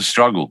 it was a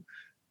struggle.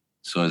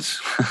 So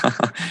it's,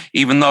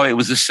 even though it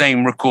was the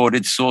same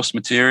recorded source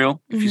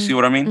material, if you see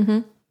what I mean. Mm-hmm.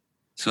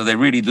 So they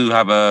really do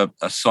have a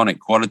sonic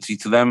quality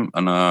to them.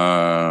 And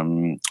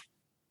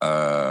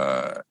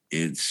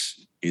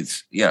it's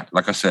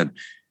like I said,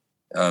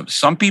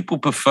 some people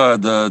prefer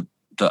the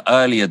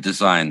earlier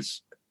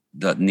designs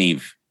that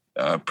Neve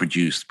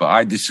produced, but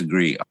I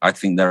disagree. I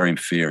think they're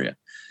inferior.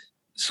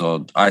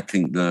 So I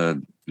think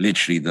the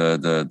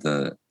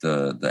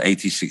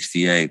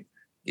 8068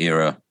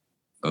 era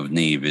of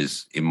Neve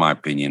is, in my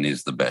opinion,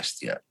 is the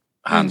best yet,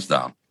 hands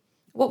down.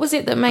 What was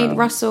it that made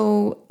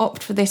Russell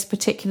opt for this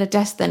particular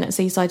desk then at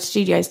Seaside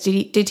Studios?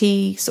 Did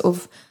he sort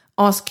of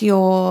ask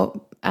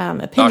your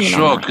opinion?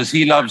 Sure, because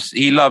he loves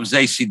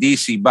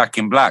AC/DC Back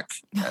in Black,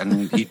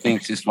 and he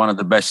thinks it's one of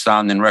the best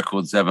sounding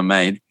records ever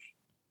made.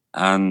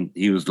 And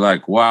he was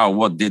like, "Wow,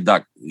 what did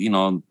that?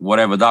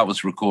 Whatever that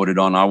was recorded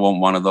on, I want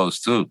one of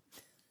those too."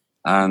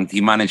 And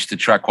he managed to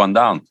track one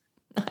down.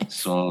 Nice.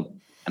 So,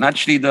 and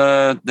actually,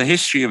 the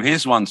history of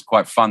his one's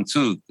quite fun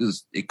too,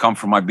 because it come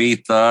from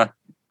Ibiza.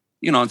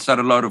 It's had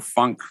a lot of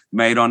funk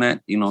made on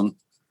it.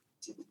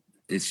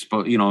 It's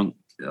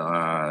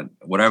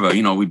whatever.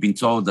 We've been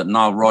told that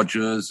Nile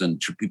Rodgers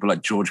and people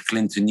like George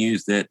Clinton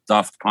used it.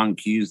 Daft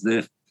Punk used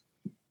it.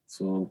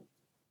 So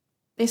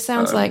this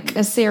sounds like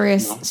a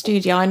serious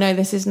studio. I know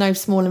this is no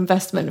small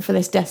investment for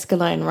this desk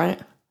alone,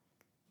 right?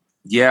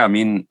 Yeah, I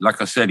mean,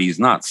 like I said, he's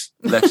nuts.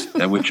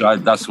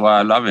 That's why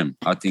I love him.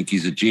 I think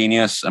he's a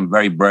genius and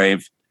very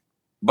brave.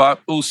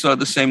 But also at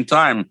the same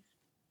time,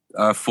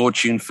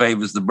 fortune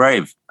favors the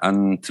brave,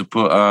 and to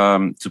put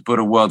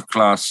a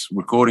world-class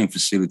recording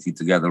facility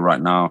together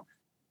right now,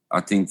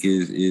 I think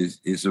is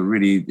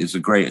a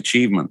great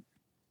achievement.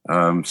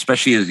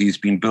 Especially as he's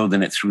been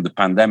building it through the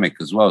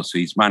pandemic as well. So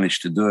he's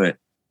managed to do it,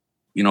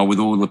 with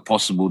all the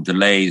possible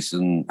delays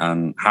and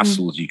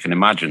hassles you can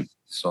imagine.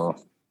 So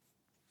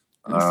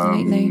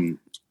absolutely.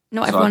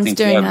 Not everyone's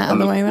doing that at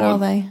the moment, are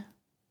they?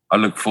 I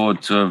look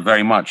forward to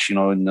very much,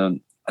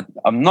 I'm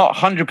not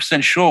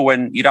 100% sure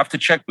when. You'd have to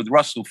check with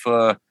Russell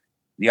for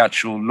the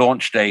actual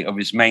launch date of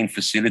his main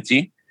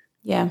facility.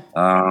 Yeah.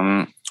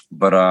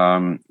 But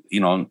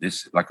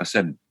it's like I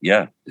said,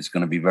 it's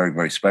going to be very,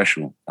 very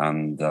special.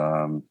 And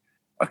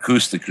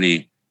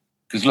acoustically,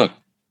 because look,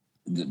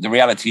 the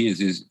reality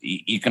is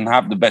you can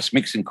have the best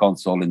mixing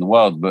console in the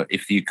world, but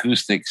if the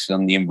acoustics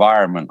and the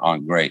environment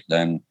aren't great,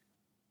 then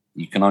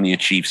you can only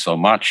achieve so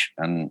much.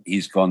 And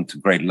he's gone to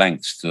great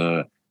lengths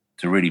to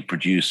really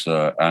produce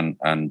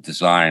and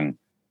design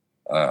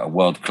a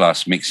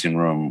world-class mixing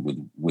room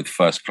with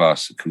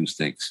first-class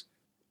acoustics,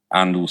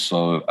 and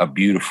also a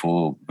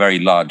beautiful, very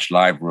large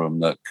live room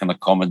that can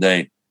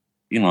accommodate,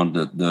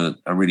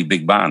 a really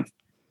big band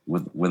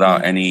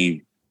without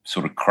any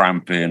sort of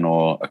cramping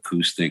or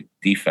acoustic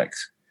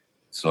defects.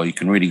 So you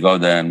can really go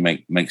there and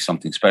make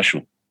something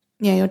special.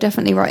 Yeah, you're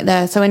definitely right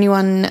there. So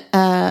anyone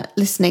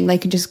listening, they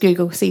can just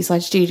Google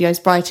Seaside Studios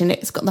Brighton.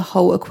 It's got the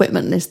whole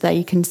equipment list there.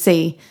 You can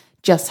see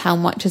just how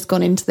much has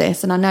gone into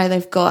this. And I know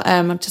they've got,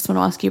 I just want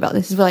to ask you about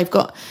this as well. They've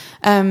got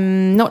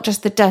not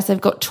just the desk,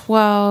 they've got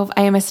 12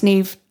 AMS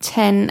Neve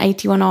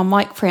 1081R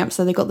mic preamps.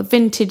 So they've got the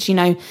vintage,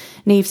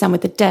 Neve sound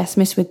with the desk,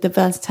 mixed with the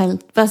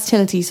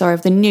versatility,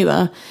 of the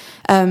newer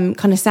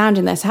kind of sound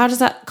in there. So how does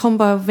that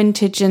combo of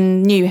vintage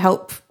and new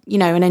help,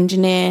 an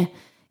engineer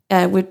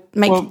would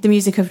make the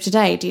music of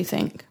today, do you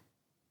think?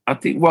 I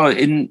think,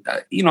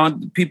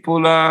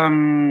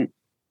 people,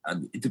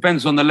 it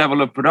depends on the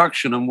level of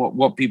production and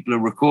what people are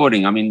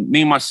recording. I mean,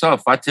 me,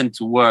 myself, I tend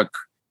to work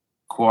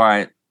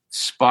quite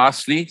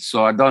sparsely.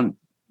 So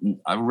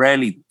I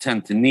rarely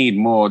tend to need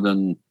more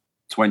than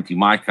 20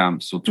 mic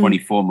amps or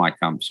 24 mic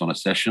amps on a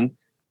session.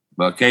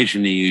 But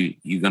occasionally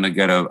you're going to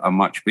get a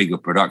much bigger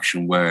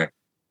production where,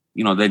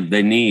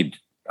 they need,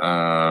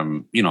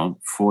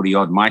 40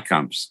 odd mic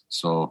amps.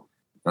 So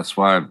that's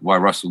why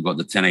Russell got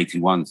the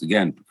 1081s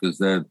again, because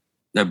they're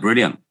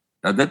brilliant.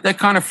 They're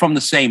kind of from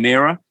the same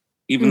era,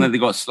 even though they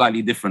got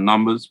slightly different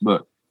numbers,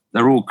 but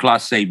they're all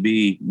Class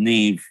AB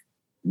Neve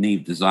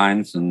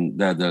designs, and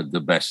they're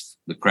the best,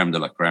 the creme de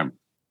la creme.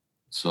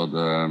 So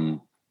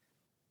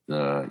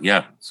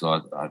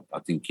so I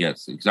think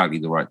it's exactly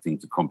the right thing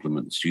to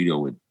complement the studio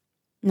with.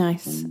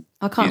 Nice.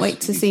 I can't wait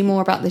to see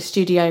more about this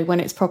studio when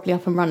it's properly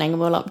up and running, and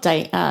we'll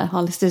update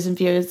our listeners and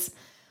viewers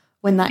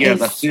when that is. Yeah,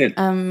 that's it.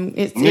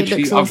 It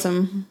looks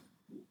awesome.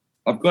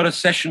 I've got a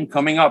session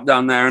coming up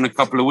down there in a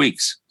couple of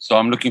weeks, so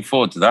I'm looking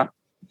forward to that.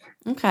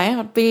 Okay,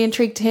 I'd be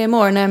intrigued to hear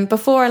more. And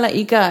before I let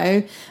you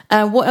go,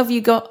 what have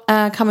you got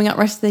coming up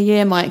rest of the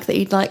year, Mike, that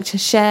you'd like to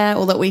share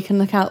or that we can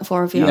look out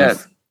for of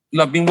yours?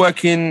 Yeah, I've been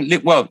working,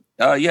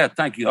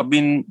 thank you. I've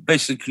been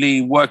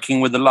basically working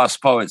with the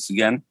Last Poets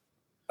again.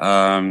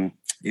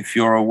 If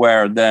you're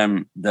aware of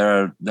them,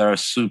 they're a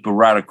super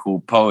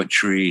radical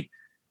poetry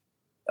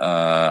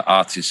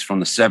artists from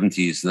the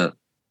 70s that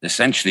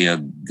essentially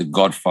are the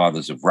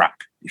godfathers of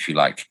rap, if you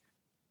like.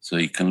 So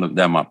you can look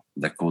them up.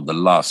 They're called the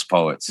Last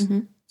Poets.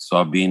 Mm-hmm. So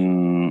I've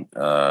been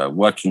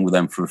working with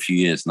them for a few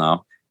years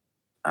now.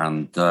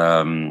 And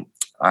I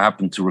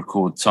happened to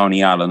record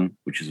Tony Allen,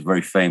 which is a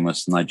very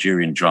famous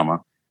Nigerian drummer.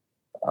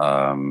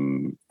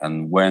 And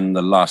when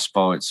the Last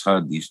Poets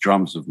heard these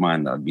drums of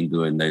mine that I've been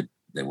doing,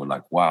 they were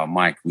like, wow,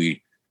 Mike,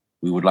 we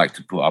would like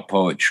to put our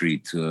poetry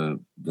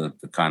to the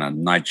kind of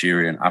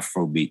Nigerian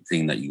Afrobeat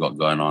thing that you got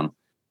going on.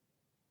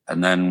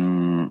 And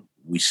then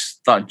we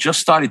just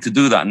started to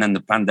do that. And then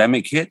the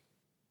pandemic hit.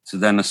 So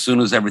then as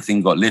soon as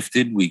everything got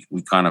lifted, we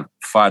kind of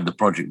fired the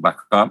project back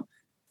up.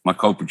 My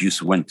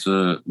co-producer went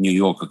to New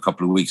York a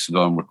couple of weeks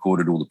ago and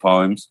recorded all the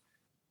poems.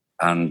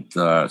 And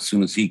as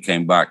soon as he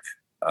came back,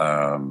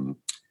 I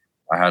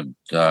had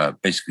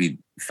basically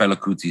Fela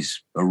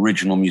Kuti's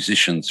original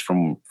musicians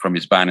from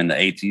his band in the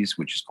 80s,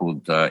 which is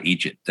called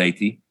Egypt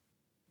Deity.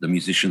 The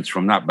musicians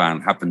from that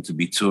band happened to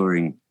be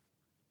touring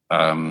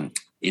in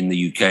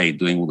the UK,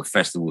 doing all the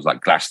festivals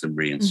like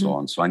Glastonbury and so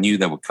on. So I knew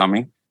they were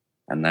coming.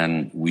 And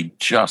then we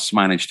just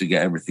managed to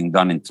get everything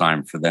done in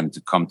time for them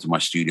to come to my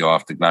studio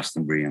after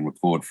Glastonbury and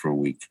record for a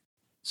week.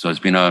 So it's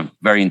been a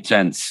very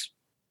intense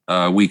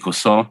week or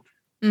so.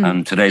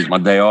 And today's my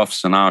day off,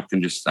 so now I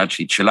can just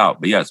actually chill out.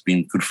 But yeah, it's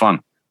been good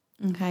fun.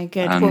 Okay,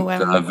 good.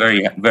 And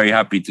very, very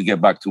happy to get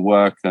back to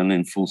work and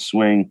in full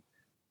swing.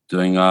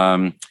 Doing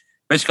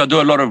basically, I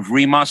do a lot of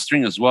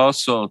remastering as well.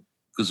 So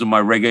because of my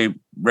reggae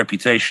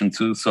reputation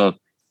too. So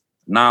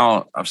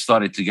now I've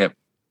started to get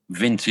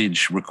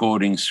vintage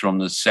recordings from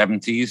the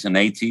 70s and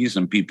 80s,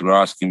 and people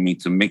are asking me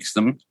to mix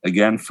them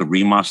again for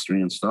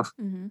remastering and stuff.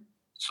 Mm-hmm.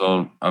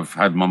 So I've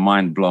had my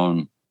mind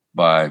blown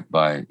by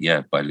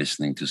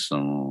listening to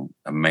some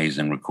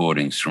amazing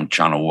recordings from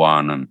Channel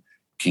One and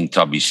King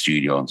Tubby's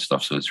studio and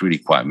stuff. So it's really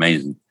quite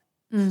amazing.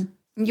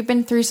 You've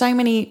been through so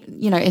many,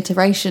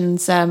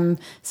 iterations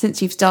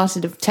since you've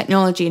started of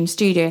technology in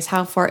studios,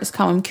 how far it's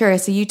come. I'm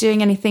curious, are you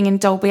doing anything in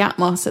Dolby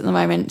Atmos at the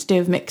moment to do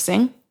with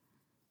mixing?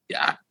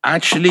 Yeah,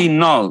 actually,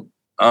 no.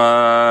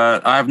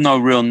 I have no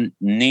real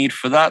need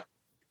for that.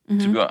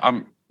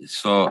 Mm-hmm.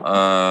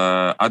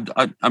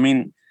 I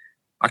mean,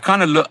 I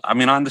kind of look. I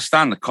mean, I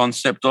understand the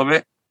concept of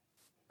it,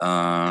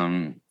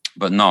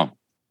 but no,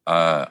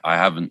 I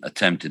haven't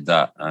attempted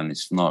that, and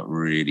it's not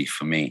really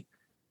for me.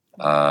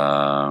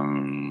 I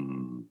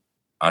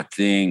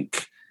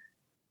think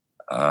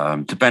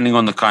depending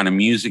on the kind of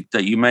music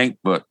that you make,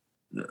 but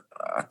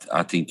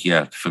I think,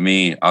 yeah, for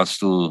me,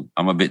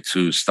 I'm a bit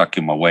too stuck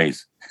in my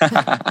ways.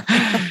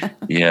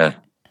 Yeah.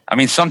 I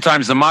mean,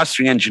 sometimes the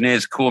mastering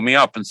engineers call me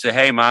up and say,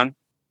 hey, man,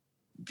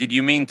 did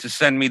you mean to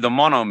send me the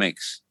mono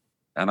mix?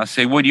 And I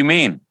say, what do you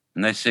mean?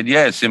 And they said,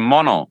 yeah, it's in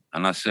mono.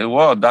 And I said,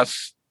 well,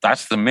 that's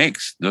the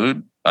mix,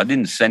 dude. I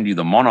didn't send you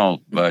the mono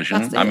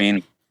version. I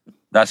mean,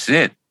 that's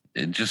it.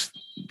 It just,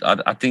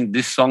 I think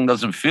this song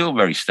doesn't feel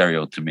very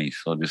stereo to me.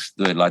 So just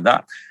do it like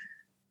that.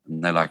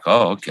 And they're like,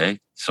 oh, okay,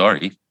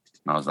 sorry.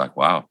 And I was like,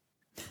 wow.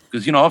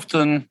 Because,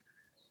 often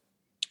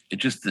it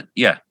just,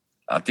 yeah,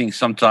 I think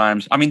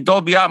sometimes, I mean,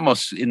 Dolby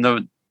Atmos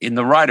in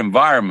the right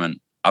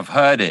environment, I've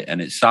heard it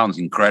and it sounds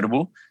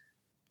incredible.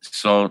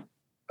 So,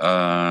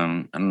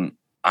 and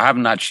I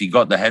haven't actually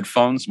got the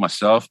headphones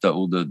myself that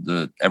all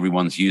the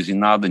everyone's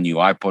using now, the new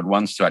iPod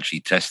ones, to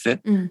actually test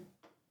it.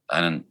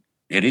 And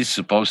it is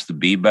supposed to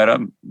be better.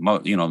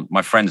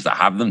 My friends that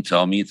have them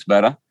tell me it's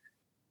better,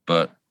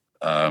 but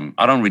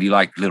I don't really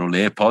like little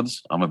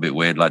AirPods. I'm a bit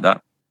weird like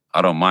that.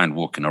 I don't mind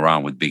walking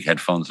around with big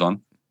headphones on.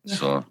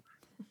 So,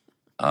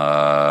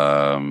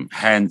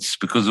 hence,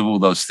 because of all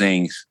those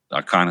things,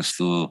 I kind of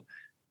still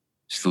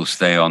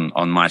stay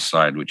on my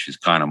side, which is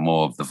kind of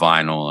more of the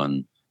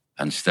vinyl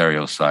and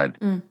stereo side.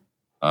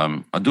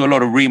 I do a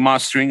lot of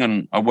remastering,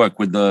 and I work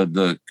with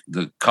the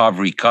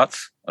Carvery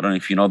Cuts. I don't know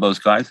if you know those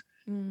guys,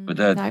 but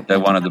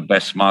they're one of the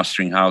best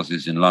mastering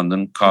houses in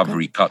London,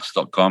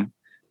 carverycuts.com.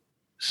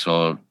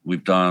 So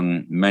we've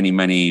done many,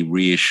 many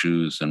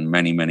reissues and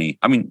many,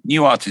 I mean,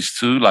 new artists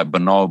too, like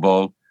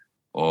Bonobo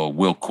or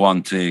Will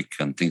Quantic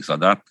and things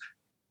like that,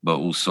 but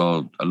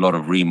also a lot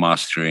of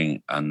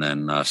remastering and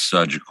then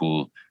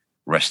surgical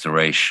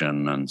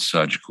restoration and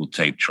surgical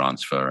tape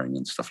transferring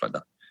and stuff like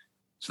that.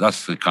 So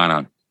that's the kind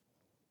of,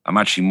 I'm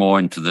actually more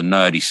into the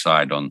nerdy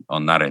side on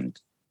that end,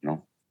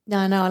 No,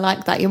 I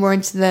like that. You're more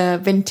into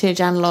the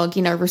vintage analog,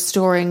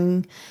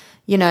 restoring,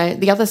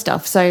 the other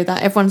stuff, so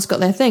that everyone's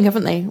got their thing,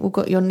 haven't they? All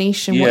got your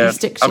niche and what you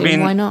stick to,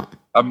 why not?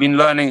 I've been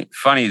learning,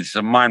 funny, it's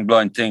a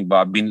mind-blowing thing,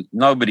 but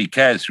nobody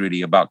cares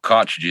really about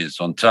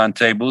cartridges on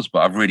turntables, but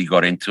I've really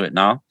got into it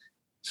now.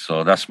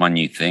 So that's my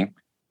new thing.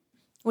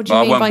 What do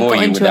you mean by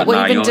got into it? What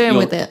have you been doing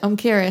with it? I'm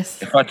curious.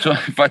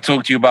 If I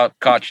talk to you about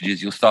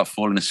cartridges, you'll start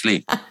falling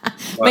asleep.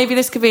 Maybe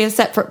this could be a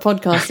separate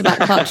podcast about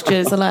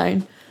cartridges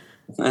alone.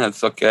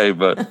 That's okay,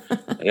 but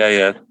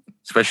yeah.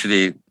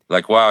 Especially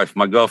like, wow, if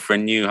my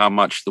girlfriend knew how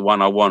much the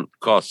one I want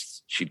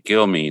costs, she'd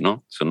kill me,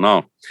 So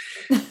no.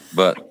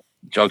 But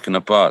joking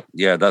apart,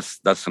 yeah,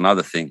 that's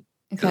another thing.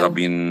 Because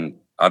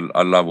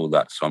I love all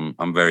that. So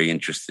I'm very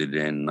interested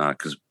in,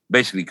 because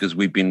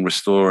we've been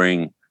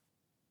restoring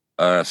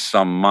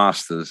some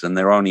masters and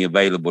they're only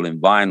available in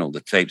vinyl.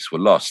 The tapes were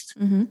lost.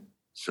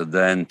 So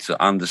then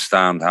to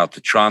understand how to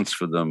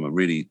transfer them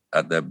really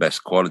at their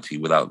best quality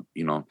without,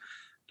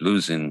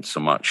 losing so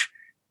much,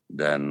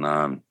 then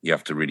you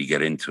have to really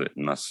get into it.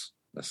 And that's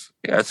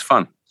it's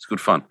fun. It's good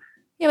fun.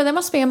 Yeah, but there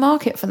must be a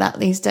market for that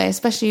these days,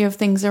 especially if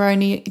things are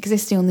only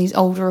existing on these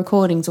older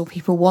recordings or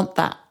people want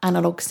that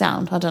analog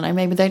sound. I don't know,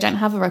 maybe they don't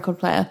have a record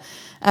player.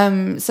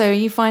 So are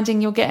you finding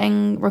you're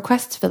getting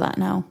requests for that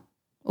now?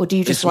 Or do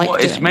you just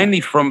it's mainly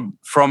from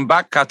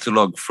back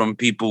catalogue, from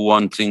people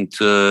wanting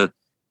to,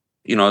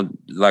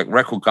 like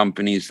record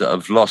companies that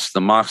have lost the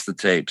master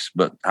tapes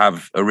but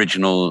have the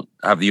original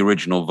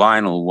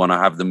vinyl, want to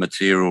have the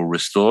material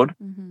restored.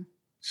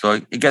 So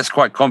it gets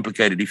quite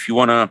complicated. If you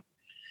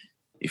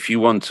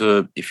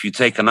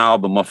take an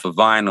album off a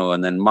vinyl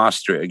and then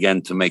master it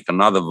again to make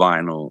another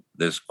vinyl,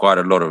 there's quite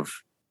a lot of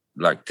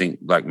like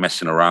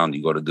messing around.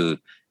 You got to do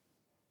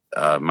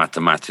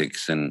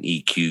mathematics and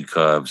EQ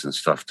curves and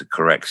stuff to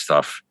correct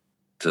stuff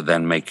to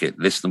then make it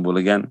listenable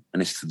again.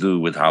 And it's to do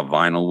with how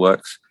vinyl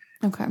works.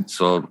 Okay.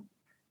 So,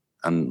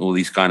 and all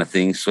these kind of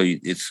things. So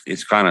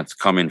it's kind of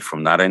coming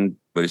from that end,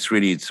 but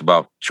it's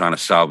about trying to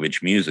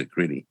salvage music,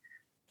 really.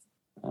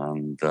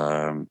 And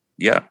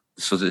yeah,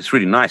 so it's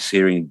really nice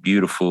hearing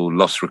beautiful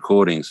lost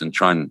recordings and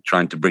trying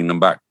to bring them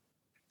back.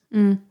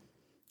 I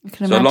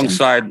can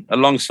imagine.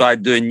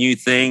 Alongside doing new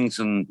things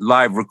and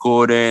live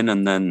recording,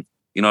 and then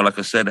like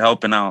I said,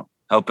 helping out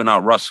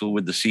Russell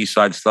with the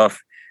Seaside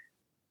stuff.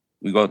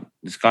 We got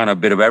this kind of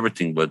bit of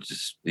everything, but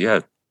just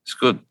it's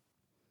good.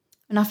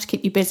 Enough to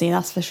keep you busy,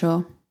 that's for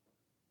sure.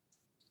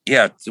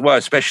 Yeah, well,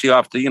 especially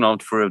after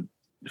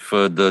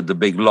for the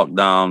big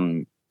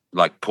lockdown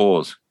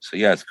pause. So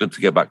yeah, it's good to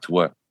get back to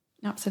work.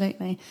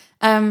 Absolutely.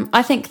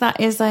 I think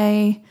that is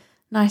a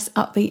nice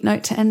upbeat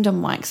note to end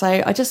on, Mike.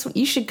 So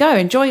you should go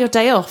enjoy your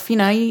day off. You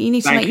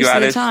need to make use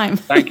of the time.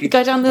 Thank you.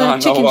 Go down the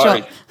chicken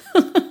shop.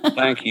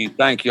 Thank you.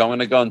 I'm going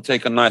to go and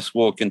take a nice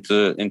walk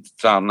into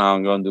town now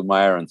and go and do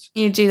my errands.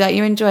 You do that.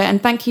 You enjoy it.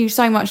 And thank you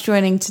so much for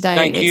joining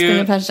today. It's been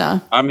a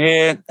pleasure. I'm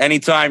here.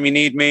 Anytime you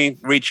need me,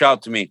 reach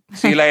out to me.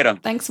 See you later.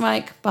 Thanks,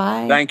 Mike.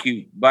 Bye. Thank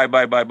you. Bye.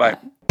 Bye.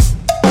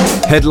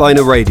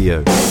 Headliner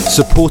Radio,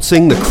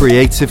 supporting the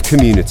creative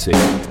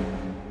community.